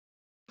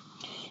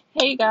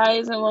Hey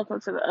guys, and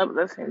welcome to the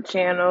Uplifting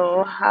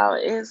channel. How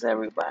is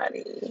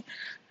everybody?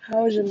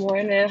 How's your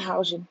morning?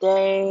 How's your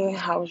day?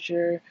 How's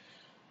your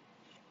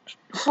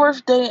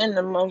fourth day in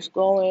the month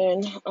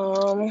going?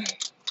 I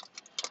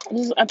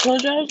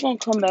told you I was gonna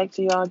come back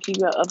to y'all and keep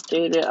y'all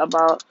updated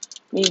about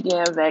me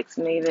getting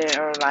vaccinated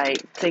or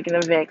like taking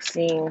a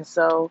vaccine. I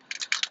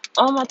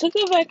took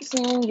the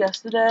vaccine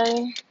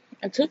yesterday.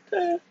 I took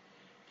the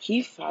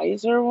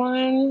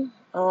Pfizer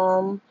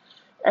one.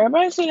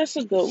 Everybody say that's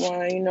a good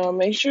one.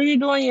 Make sure you're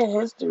doing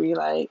your history.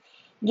 Like,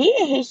 do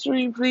your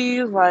history,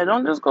 please. Like,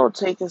 don't just go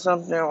taking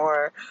something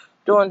or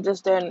doing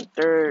this, that, and the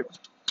third.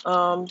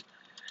 Um,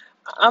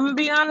 I'm gonna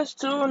be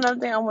honest too. Another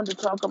thing I wanted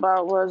to talk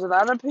about was a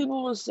lot of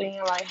people were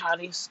saying like how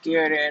they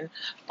scared and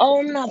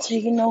I'm not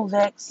taking no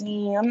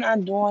vaccine. I'm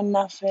not doing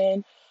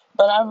nothing.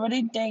 But I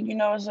really think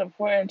it's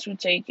important to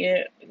take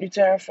it. You're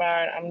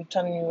terrified. I'm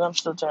telling you, I'm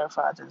still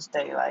terrified to this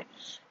day. Like,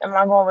 am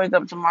I gonna wake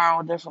up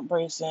tomorrow a different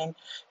person?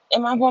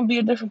 Am I gonna be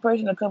a different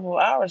person in a couple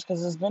of hours?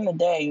 Because it's been a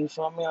day. You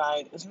feel me?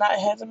 Like, it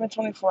hasn't been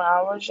 24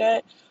 hours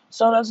yet.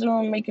 So that's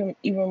gonna make it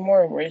even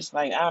more worse.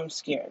 Like, I'm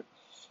scared.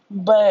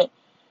 But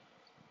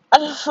I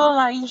just feel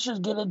like you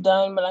should get it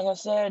done, but like I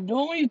said, do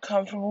it when you're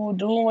comfortable,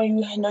 do it when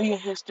you know your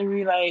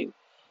history. Like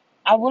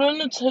I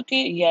wouldn't have took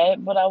it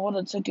yet, but I would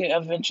have took it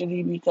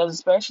eventually because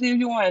especially if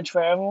you want to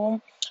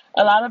travel,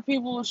 a lot of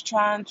people is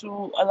trying to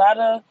a lot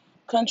of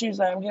countries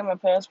like I'm getting my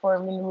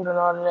passport renewed and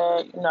all of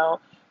that, blah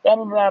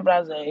blah blah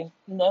blah blah.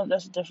 No,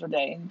 that's a different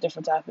day,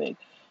 different topic.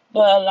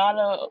 But a lot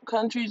of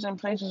countries and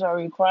places are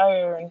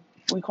requiring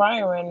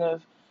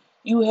if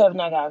you have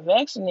not got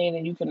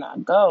vaccinated, you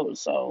cannot go.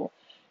 So,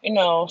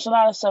 it's a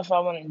lot of stuff I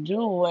want to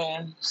do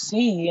and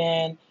see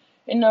and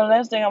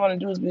last thing I want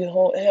to do is be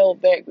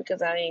held back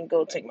because I didn't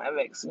go take my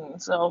vaccine.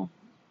 So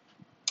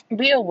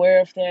be aware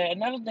of that.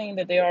 Another thing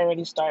that they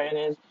already started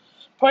is,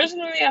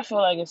 personally, I feel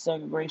like it's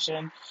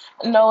segregation.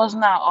 No, it's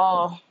not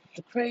all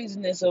the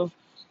craziness of,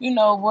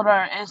 what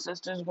our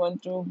ancestors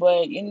went through,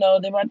 but,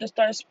 they're about to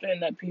start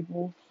splitting up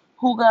people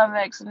who got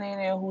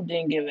vaccinated and who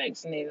didn't get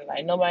vaccinated.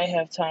 Like, nobody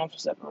have time for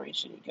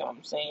separation, you get what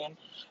I'm saying?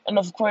 And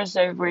of course,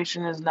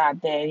 segregation is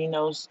not that,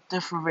 it's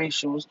different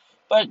racials.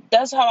 But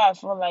that's how I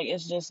feel like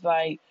it's just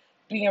like,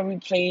 being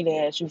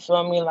replayed as, you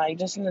feel me? Like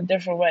just in a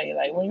different way.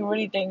 Like when you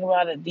really think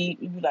about it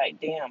deep, you be like,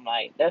 damn,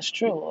 like that's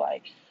true.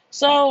 Like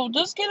so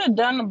just get it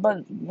done,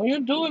 but when you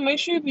do it, make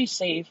sure you be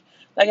safe.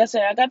 Like I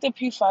said, I got the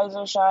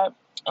Pfizer shot.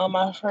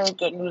 I've heard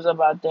good news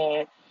about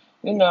that.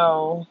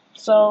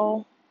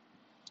 So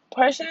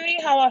personally,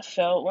 how I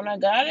felt when I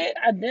got it,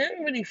 I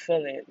didn't really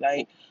feel it.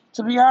 Like,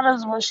 to be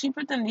honest, when she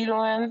put the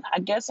needle in, I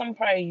guess I'm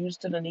probably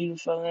used to the needle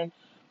feeling.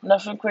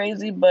 Nothing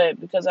crazy,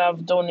 but because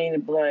I've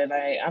donated blood,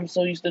 like I'm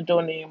so used to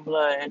donating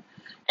blood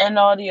and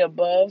all the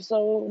above.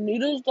 So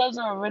needles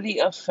doesn't really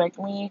affect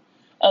me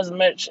as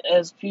much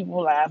as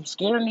people. Like I'm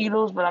scared of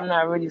needles, but I'm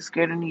not really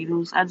scared of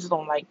needles. I just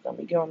don't like them.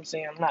 You get what I'm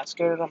saying? I'm not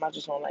scared of them. I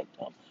just don't like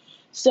them.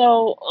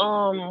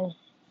 So,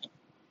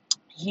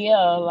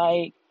 yeah,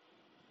 like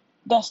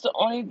that's the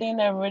only thing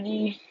that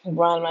really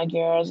grind my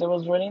gears. There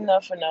was really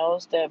nothing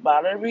else that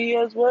bothered me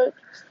as much.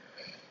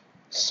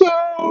 So,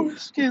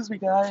 excuse me,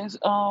 guys.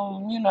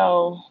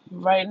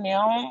 Right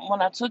now,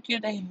 when I took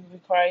it, they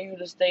require you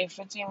to stay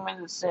 15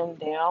 minutes sitting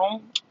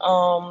down.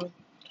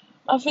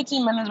 My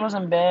 15 minutes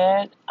wasn't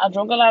bad. I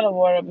drank a lot of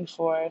water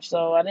before,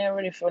 so I didn't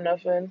really feel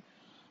nothing.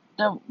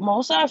 The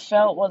most I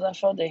felt was I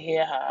felt the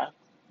hair high.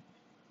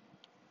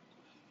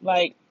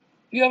 Like,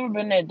 you ever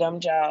been that dumb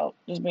child?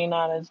 Just being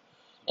honest,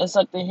 and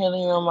sucked the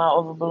helium out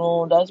of a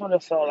balloon. That's what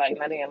it felt like.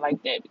 And I didn't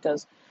like that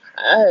because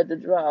I had to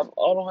drive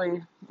all the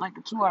way, like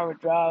a 2 hour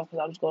drive, because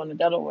I was going to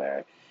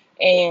Delaware,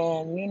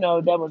 and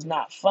that was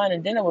not fun.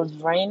 And then it was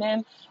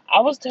raining. I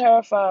was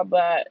terrified,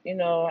 but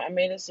I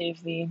made it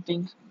safely.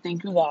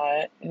 Thank you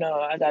God.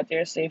 I got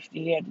there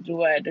safely. Had to do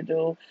what I had to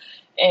do,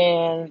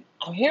 and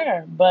I'm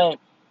here. But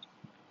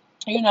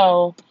you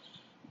know.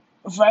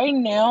 Right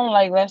now,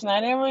 like last night,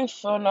 I didn't really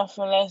feel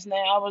nothing last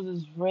night. I was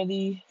just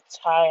really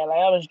tired. Like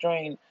I was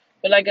drained.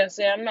 But like I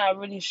said, I'm not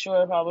really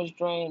sure if I was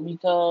drained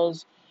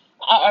because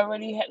I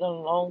already had a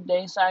long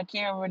day, so I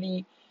can't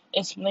really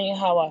explain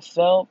how I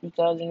felt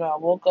because I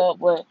woke up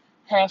with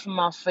half of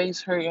my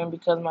face hurting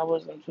because my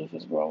wisdom tooth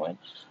is growing.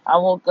 I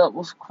woke up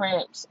with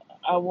cramps.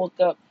 I woke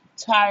up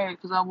tired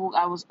because I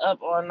was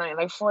up all night,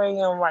 like 4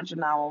 a.m. watching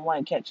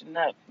 911, catching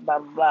up, blah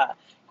blah blah,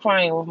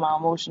 crying with my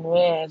emotional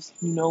ass.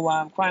 You know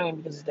why I'm crying?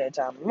 Because it's that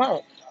time of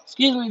month.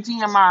 Excuse me,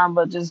 TMI,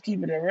 but just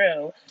keeping it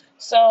real.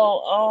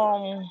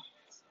 So,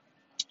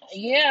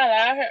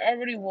 yeah, I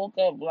already woke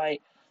up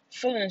like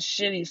feeling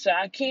shitty, so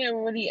I can't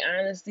really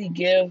honestly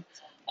give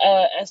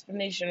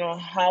explanation on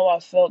how I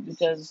felt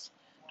because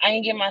I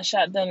didn't get my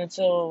shot done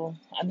until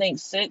I think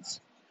 6,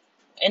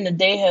 and the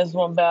day has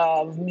went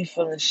by with me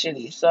feeling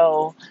shitty.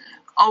 So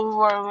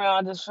overall,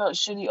 I just felt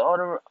shitty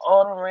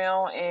all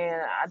around,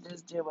 and I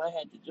just did what I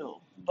had to do.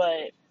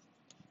 But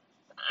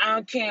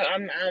I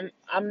can't.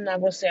 I'm not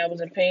gonna say I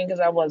was in pain because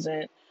I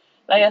wasn't.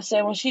 Like I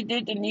said, when she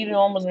did the needle, it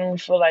almost made me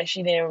feel like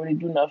she didn't really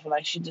do nothing.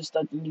 Like she just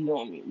stuck the needle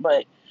on me.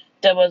 But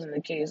that wasn't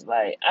the case.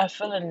 Like, I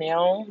feel it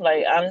now.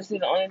 Like, honestly,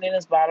 the only thing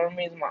that's bothering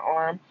me is my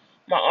arm.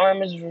 My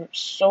arm is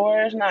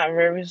sore. It's not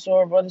very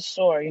sore, but it's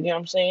sore. You get what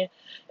I'm saying?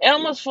 It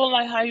almost feel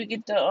like how you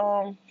get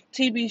the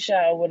TB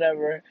shot or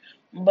whatever,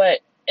 but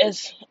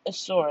it's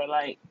sore.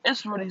 Like,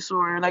 it's really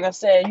sore. And like I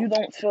said, you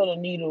don't feel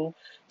the needle,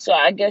 so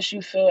I guess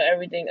you feel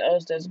everything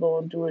else that's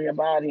going through your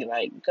body.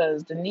 Like,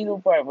 because the needle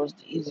part was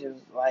the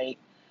easiest. Like,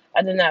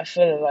 I did not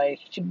feel it. Like,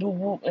 she boop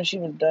boop and she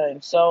was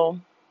done. So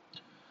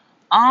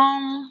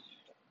um.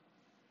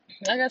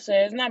 Like I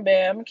said, it's not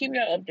bad. I'm gonna keep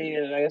y'all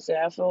updated. Like I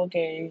said, I feel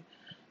okay.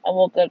 I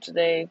woke up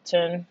today,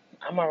 10.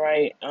 I'm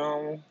alright.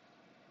 Hmm.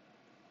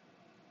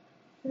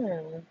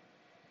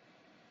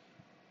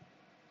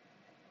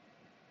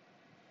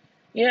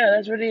 Yeah,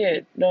 that's really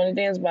it. The only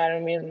thing that's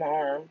bothering me is my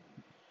arm.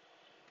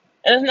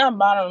 And it's not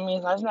bothering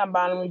me. It's not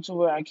bothering me to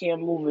where I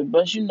can't move it.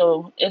 But you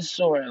know, it's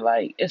sore.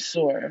 Like, it's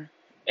sore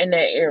in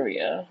that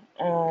area.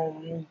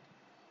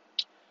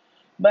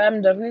 But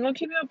I'm definitely gonna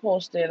keep you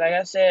posted. Like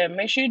I said,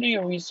 make sure you do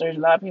your research. A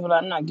lot of people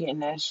are not getting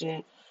that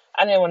shit.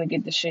 I didn't want to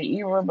get the shit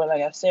either, but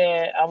like I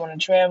said, I want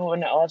to travel,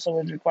 and it also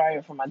is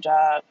required for my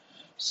job.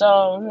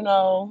 So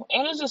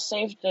and it's just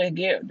safe to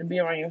be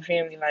around your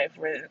family. Like,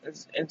 for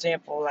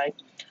example, like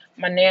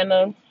my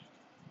nana,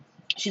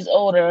 she's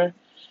older,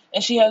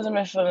 and she hasn't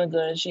been feeling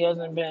good. She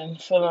hasn't been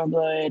feeling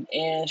good,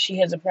 and she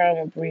has a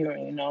problem with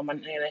breathing. My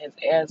nana has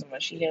asthma.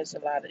 She has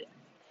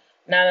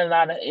not a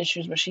lot of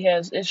issues, but she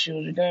has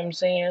issues. You know what I'm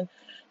saying?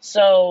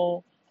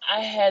 So I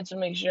had to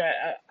make sure.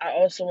 I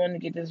also wanted to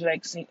get this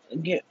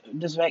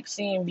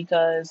vaccine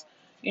because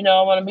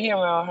I want to be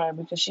around her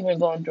because she's been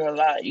going through a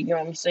lot. You know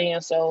what I'm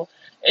saying? So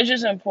it's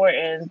just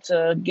important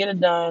to get it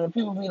done.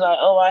 People be like,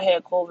 "Oh, I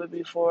had COVID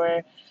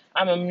before.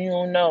 I'm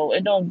immune." No,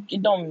 it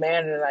don't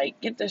matter. Like,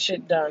 get this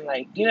shit done.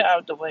 Like, get it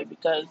out the way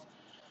because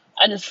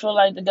I just feel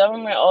like the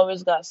government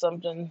always got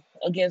something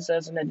against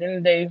us, and at the end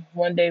of the day,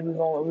 one day we're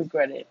gonna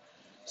regret it.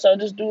 So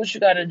just do what you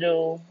gotta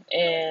do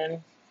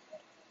and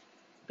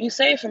be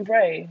safe and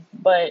pray.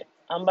 But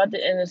I'm about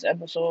to end this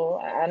episode.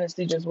 I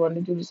honestly just wanted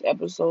to do this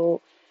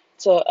episode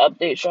to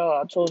update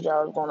y'all. I told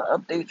y'all I was gonna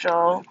update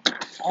y'all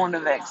on the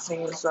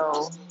vaccine.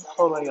 So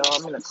hold on, y'all.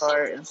 I'm in the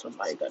car and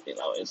somebody got their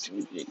loudest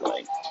music.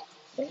 Like,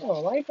 damn,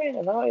 why you playing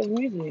the loudest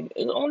music?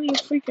 It's only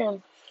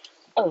freaking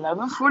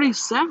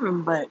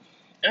 11:47, but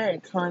I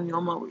am currently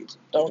on my way to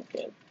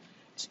Dunkin'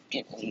 to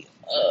get me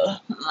a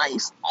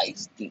nice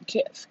iced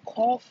decaf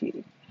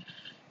coffee.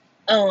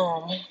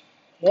 Um,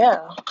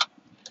 yeah,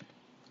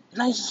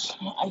 nice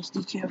iced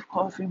decaf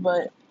coffee,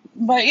 but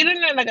either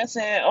than that, like I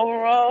said,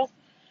 overall,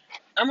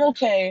 I'm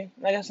okay.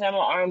 Like I said, my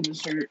arm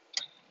just hurt.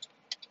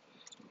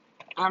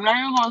 I'm not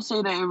even gonna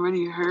say that it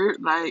really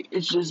hurt. Like,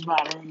 it's just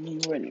bothering me,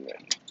 really,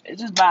 really.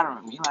 It's just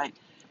bothering me. Like,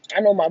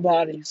 I know my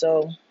body,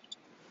 so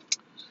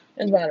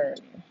it's bothering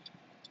me.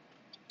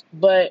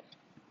 But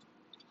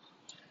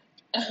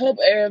I hope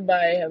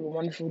everybody have a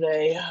wonderful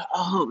day.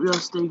 I hope you'll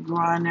stay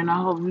grinding.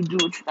 I hope you do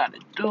what you gotta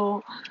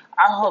do.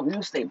 I hope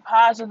you stay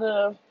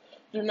positive.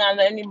 Do not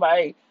let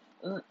anybody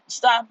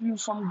stop you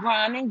from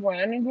grinding,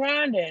 grinding,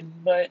 grinding.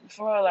 But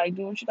for real, like,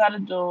 do what you gotta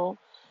do.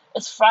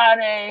 It's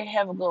Friday.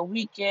 Have a good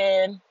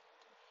weekend.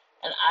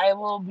 And I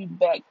will be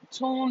back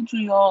tuned to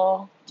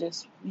y'all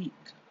this week.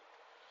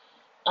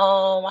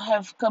 I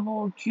have a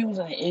couple of Q's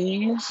and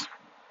A's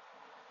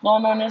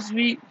going on this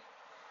week.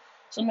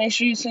 So make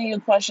sure you send your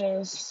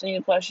questions,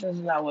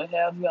 and I will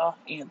have y'all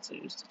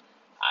answers.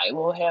 I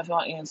will have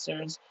y'all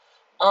answers.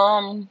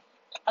 Um,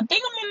 I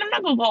think I'm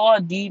not gonna go all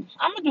deep.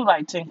 I'm gonna do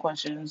like 10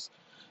 questions.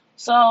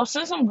 So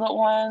send some good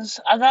ones.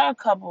 I got a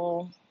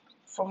couple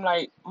from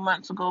like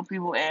months ago.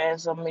 People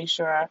asked. I'll make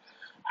sure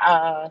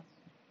I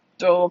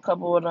throw a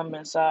couple of them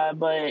inside.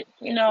 But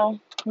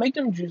make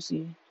them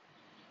juicy.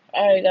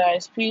 All right,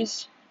 guys.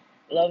 Peace.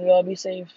 Love y'all. Be safe.